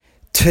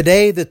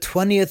Today, the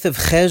 20th of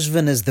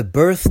Cheshvan, is the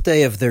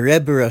birthday of the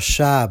Rebbe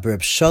Rashab,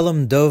 Reb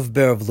Shalom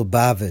Dovber of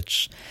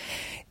Lubavitch.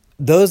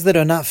 Those that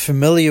are not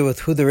familiar with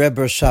who the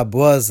Rebbe Rashab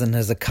was and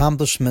his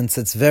accomplishments,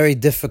 it's very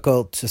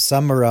difficult to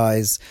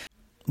summarize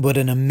what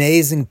an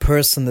amazing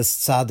person this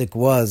tzaddik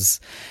was.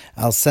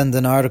 I'll send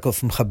an article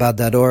from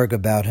Chabad.org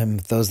about him,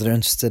 those that are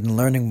interested in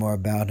learning more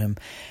about him.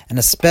 And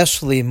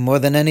especially, more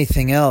than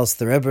anything else,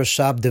 the Rebbe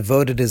Rashab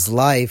devoted his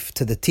life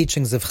to the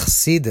teachings of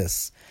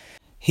Chassidus.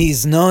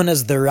 He's known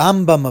as the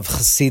Rambam of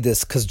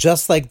Chassidus, because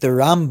just like the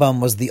Rambam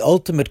was the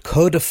ultimate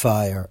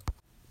codifier,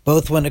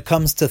 both when it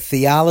comes to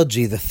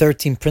theology, the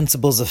 13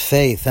 principles of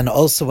faith, and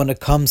also when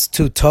it comes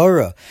to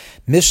Torah.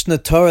 Mishnah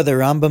Torah, the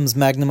Rambam's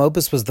magnum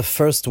opus, was the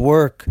first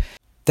work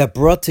that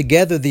brought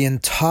together the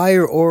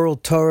entire oral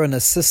Torah in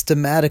a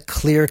systematic,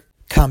 clear,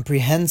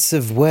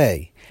 comprehensive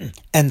way.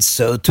 And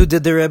so too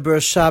did the Rebbe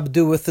Rashab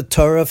do with the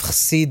Torah of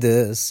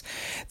Chassidus,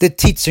 the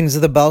teachings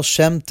of the Baal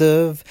Shem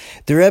Tov.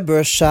 The Rebbe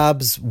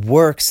Rashab's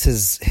works,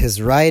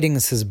 his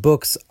writings, his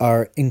books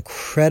are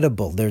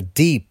incredible. They're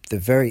deep. They're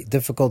very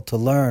difficult to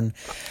learn.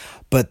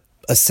 But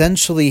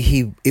essentially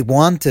he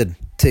wanted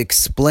to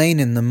explain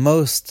in the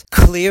most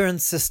clear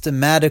and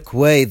systematic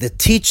way the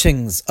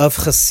teachings of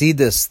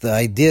Chassidus, the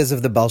ideas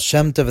of the Baal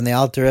Shem Tov and the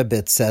Alter Rebbe,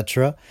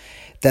 etc.,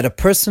 that a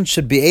person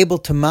should be able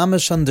to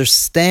mamash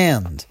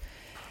understand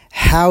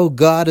how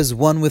God is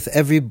one with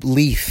every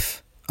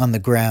leaf on the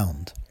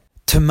ground.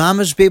 To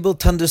mamash be able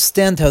to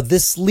understand how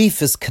this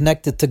leaf is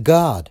connected to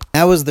God.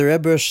 That was the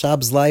Rebbe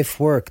Rashab's life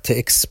work, to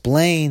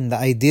explain the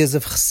ideas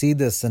of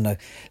Chassidus in a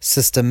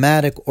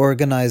systematic,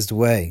 organized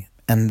way.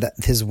 And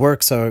his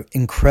works are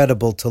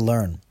incredible to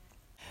learn.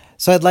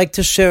 So I'd like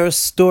to share a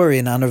story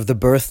in honor of the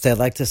birthday. I'd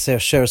like to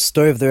share a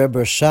story of the Rebbe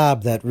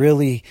Rashab that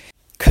really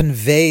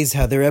conveys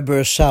how the Rebbe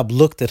Rashab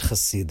looked at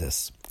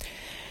Chassidus.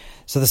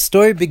 So the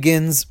story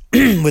begins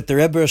with the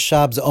Rebbe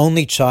Rashab's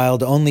only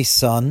child, only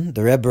son,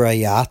 the Rebbe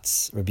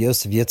Rayatz, Rabbi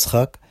Yosef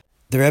Yitzchak.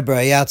 The Rebbe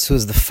Rayatz, who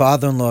is the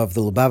father-in-law of the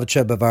Lubavitch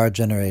Rebbe of our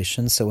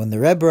generation. So when the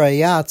Rebbe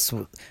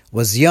Rayatz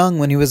was young,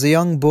 when he was a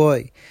young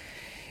boy,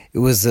 it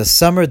was a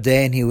summer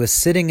day and he was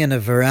sitting in a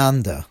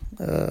veranda.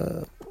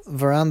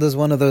 Veranda is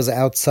one of those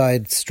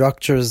outside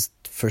structures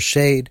for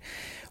shade,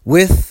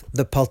 with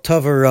the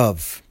Paltova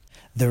Rav.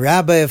 The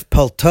rabbi of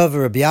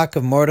Paltova, Rabbi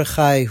Yaakov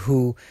Mordechai,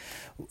 who,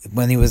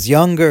 when he was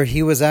younger,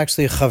 he was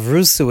actually a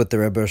chavrusa with the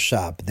Rebbe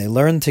Rashab. They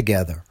learned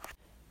together.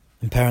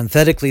 And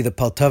parenthetically, the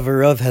Paltova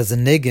Rav has a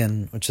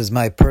niggin, which is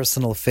my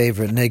personal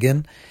favorite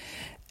niggin,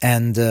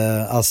 and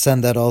I'll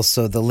send that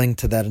also, the link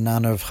to that in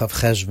honor of Chav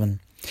Cheshvan.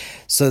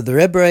 So the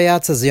Rebbe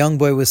Rayatz, as a young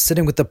boy, was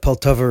sitting with the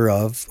Paltova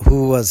Rav,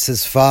 who was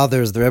his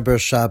father's, the Rebbe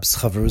Rashab's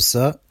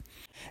chavrusa.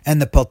 And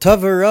the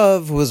Paltova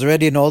Rav, who was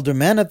already an older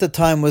man at the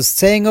time, was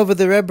saying over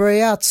the Rebbe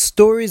Rayatz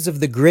stories of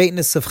the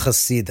greatness of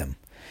Chassidim.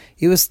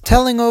 He was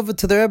telling over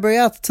to the Rebbe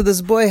Rayatz, to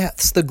this boy,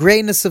 the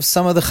greatness of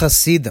some of the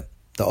Chassidim,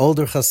 the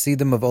older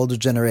Chassidim of older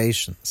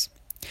generations.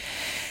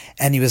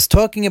 And he was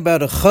talking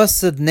about a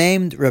Chassid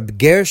named Reb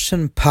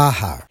Gershon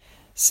Pahar,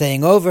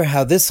 saying over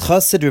how this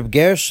Chassid, Reb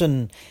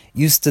Gershon,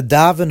 used to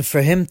daven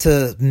for him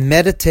to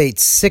meditate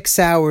 6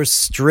 hours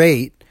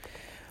straight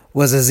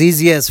was as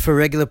easy as for a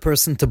regular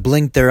person to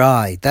blink their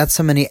eye. That's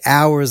how many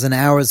hours and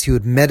hours he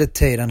would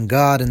meditate on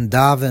God and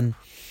daven.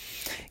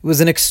 It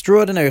was an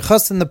extraordinary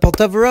chassid. The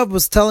Paltova Rav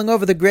was telling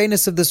over the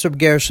greatness of this Reb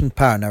Gershon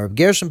Par. Now, Reb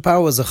Gershon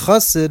Par was a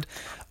chassid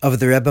of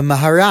the Rebbe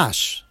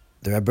Maharash,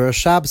 the Rebbe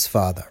Rashab's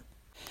father.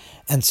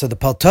 And so the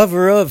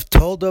Paltova Rav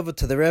told over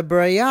to the Rebbe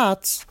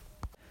Rayatz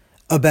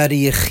about a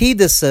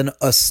yechidus,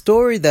 a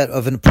story that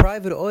of a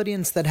private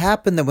audience that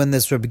happened, that when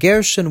this Reb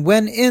Gershon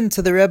went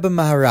into the Rebbe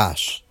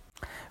Maharash,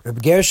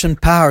 Reb Gershon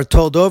Par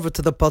told over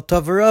to the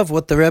Paltova Rav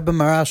what the Rebbe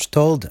Maharash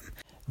told him.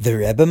 The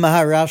Rebbe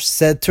Maharash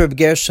said to Reb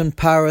Gershon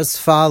Par as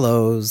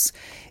follows: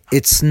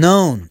 it's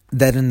known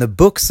that in the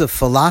books of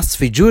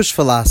philosophy, Jewish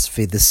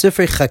philosophy, the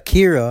Sifrei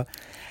Chakira,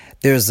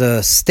 there's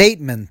a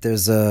statement,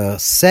 there's a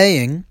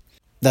saying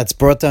that's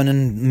brought down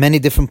in many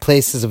different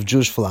places of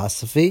Jewish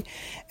philosophy,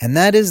 and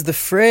that is the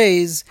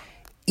phrase,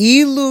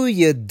 Ilu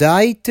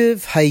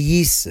Yedaitiv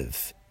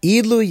Hayisiv,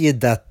 Ilu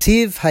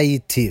Yedativ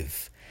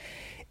Hayitiv.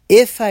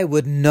 If I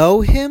would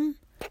know him,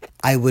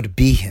 I would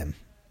be him.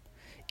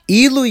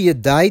 Ilu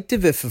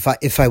Yedaitiv,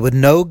 if I would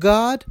know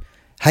God,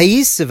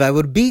 Hayisiv, I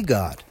would be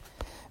God.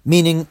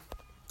 Meaning,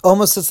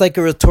 almost it's like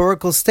a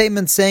rhetorical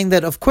statement saying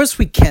that of course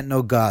we can't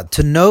know God.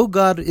 To know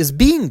God is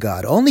being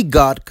God. Only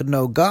God could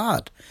know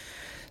God.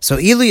 So,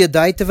 Ilu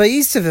Yadaitiv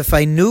Hayisiv, if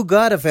I knew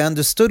God, if I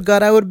understood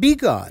God, I would be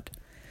God.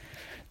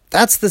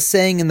 That's the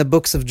saying in the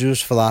books of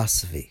Jewish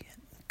philosophy.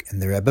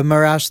 And the Rebbe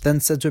Maharash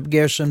then said to Reb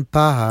Gershon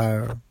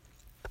Pahar,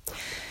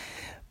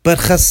 but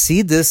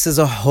Chassidus is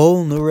a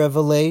whole new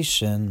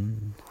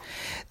revelation.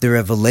 The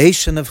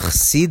revelation of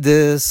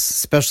Chassidus,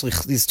 especially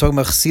he's talking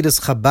about Chassidus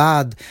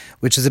Chabad,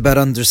 which is about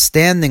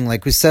understanding,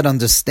 like we said,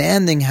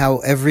 understanding how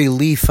every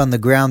leaf on the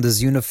ground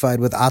is unified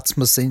with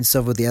Atzmos Ein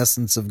Sof, with the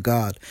essence of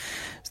God.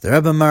 So the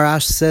Rebbe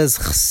Maharash says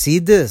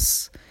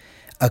Chassidus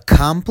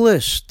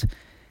accomplished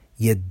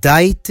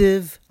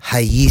Yedaitiv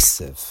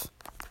Hayisiv.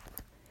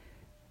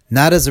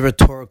 not as a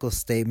rhetorical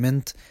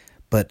statement,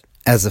 but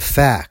as a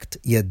fact.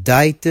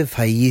 Yadaitiv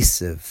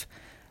hayisiv.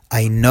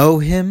 I know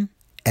him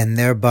and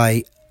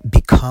thereby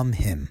become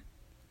him.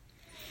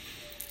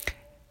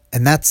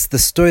 And that's the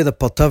story the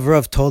Poltava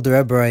Rav told the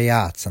Rebbe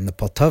Rayatz. And the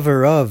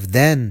Poltava Rav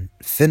then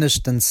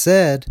finished and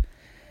said,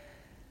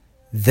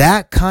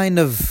 that kind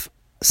of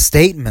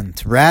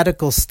statement,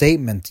 radical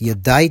statement,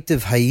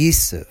 Yadaitiv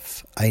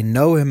hayisiv, I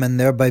know him and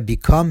thereby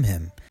become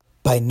him.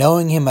 By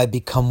knowing him, I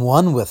become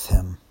one with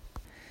him.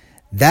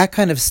 That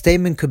kind of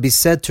statement could be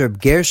said to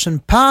Reb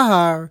Gershon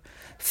Pahar,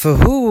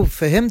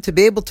 for him to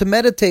be able to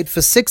meditate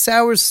for 6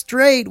 hours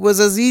straight was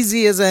as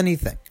easy as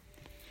anything.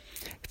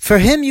 For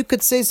him, you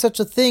could say such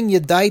a thing,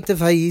 Yadaitiv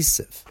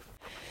hayisiv.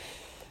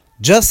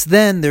 Just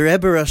then, the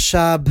Rebbe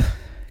Rashab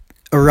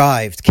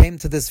arrived, came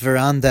to this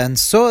veranda and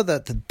saw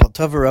that the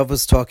Poltava Rav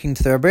was talking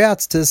to the Rebbe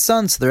Rayatz, to his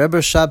son. So the Rebbe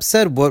Rashab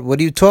said, what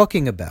are you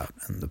talking about?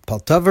 And the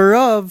Poltava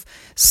Rav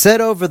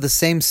said over the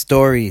same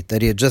story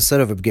that he had just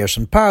said over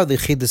Gershon Pahar, the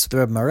Chidus of the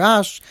Rebbe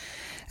Marash,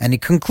 and he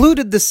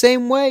concluded the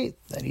same way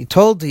that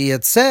he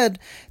had said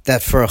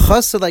that for a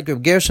chassid like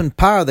Reb Gershon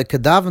Pahar that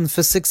could daven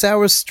for 6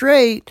 hours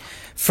straight,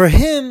 for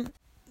him,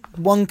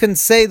 one can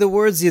say the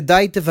words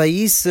Yadaitiv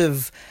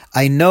hayisiv,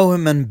 I know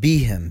him and be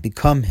him,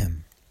 become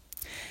him.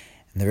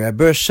 And the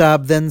Rebbe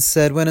Rashab then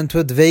went into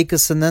a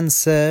dveikus and then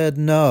said,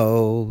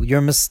 no,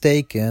 you're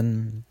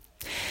mistaken.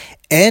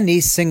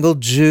 Any single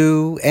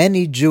Jew,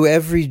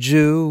 every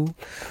Jew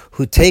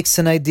who takes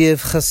an idea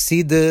of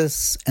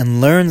Chassidus and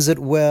learns it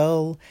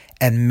well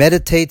and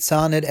meditates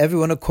on it,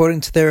 everyone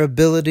according to their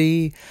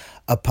ability,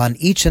 upon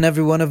each and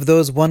every one of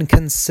those one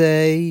can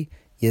say,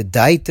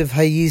 Yadaitiv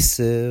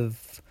hayisiv.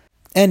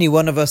 Any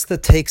one of us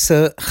that takes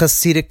a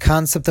Hasidic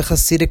concept, a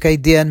Hasidic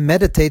idea, and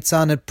meditates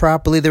on it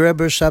properly, the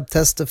Rebbe Rashab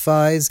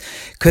testifies,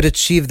 could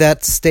achieve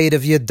that state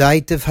of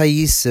Yadaitiv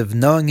hayisiv,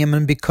 knowing him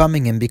and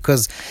becoming him,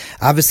 because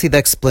obviously the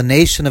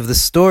explanation of the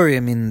story,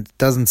 it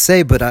doesn't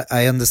say, but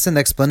I understand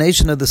the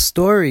explanation of the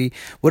story.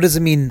 What does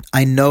it mean,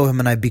 I know him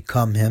and I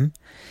become him?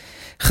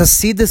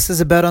 Chassidus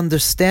is about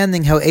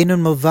understanding how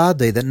Einun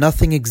Milvadei, that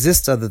nothing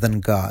exists other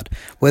than God.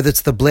 Whether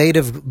it's the blade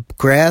of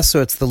grass,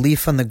 or it's the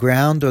leaf on the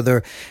ground, or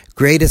the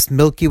greatest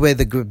Milky Way,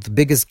 the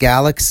biggest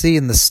galaxy,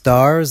 and the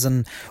stars,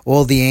 and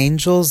all the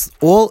angels,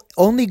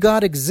 only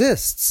God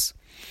exists.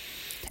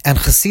 And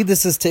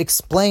Chassidus is to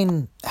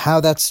explain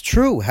how that's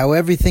true, how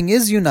everything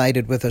is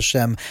united with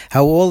Hashem,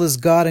 how all is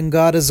God and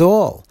God is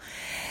all.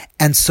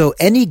 And so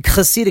any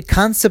Chassidic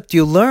concept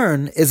you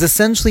learn is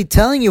essentially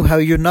telling you how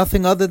you're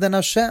nothing other than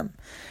Hashem,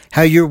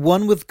 how you're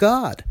one with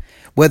God.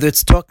 Whether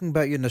it's talking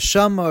about your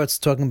neshama or it's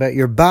talking about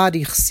your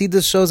body,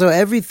 Chassidus shows how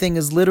everything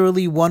is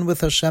literally one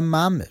with Hashem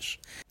mamish.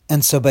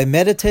 And so by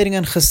meditating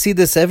on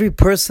Chassidus, every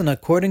person,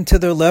 according to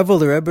their level,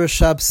 the Rebbe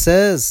Rashab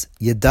says,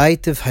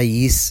 Yadaitiv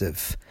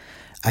hayisiv,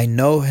 I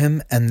know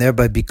him and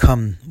thereby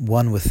become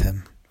one with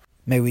him.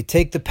 May we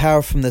take the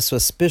power from this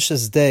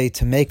auspicious day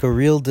to make a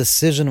real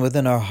decision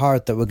within our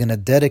heart that we're going to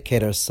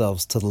dedicate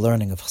ourselves to the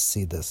learning of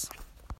Chassidus.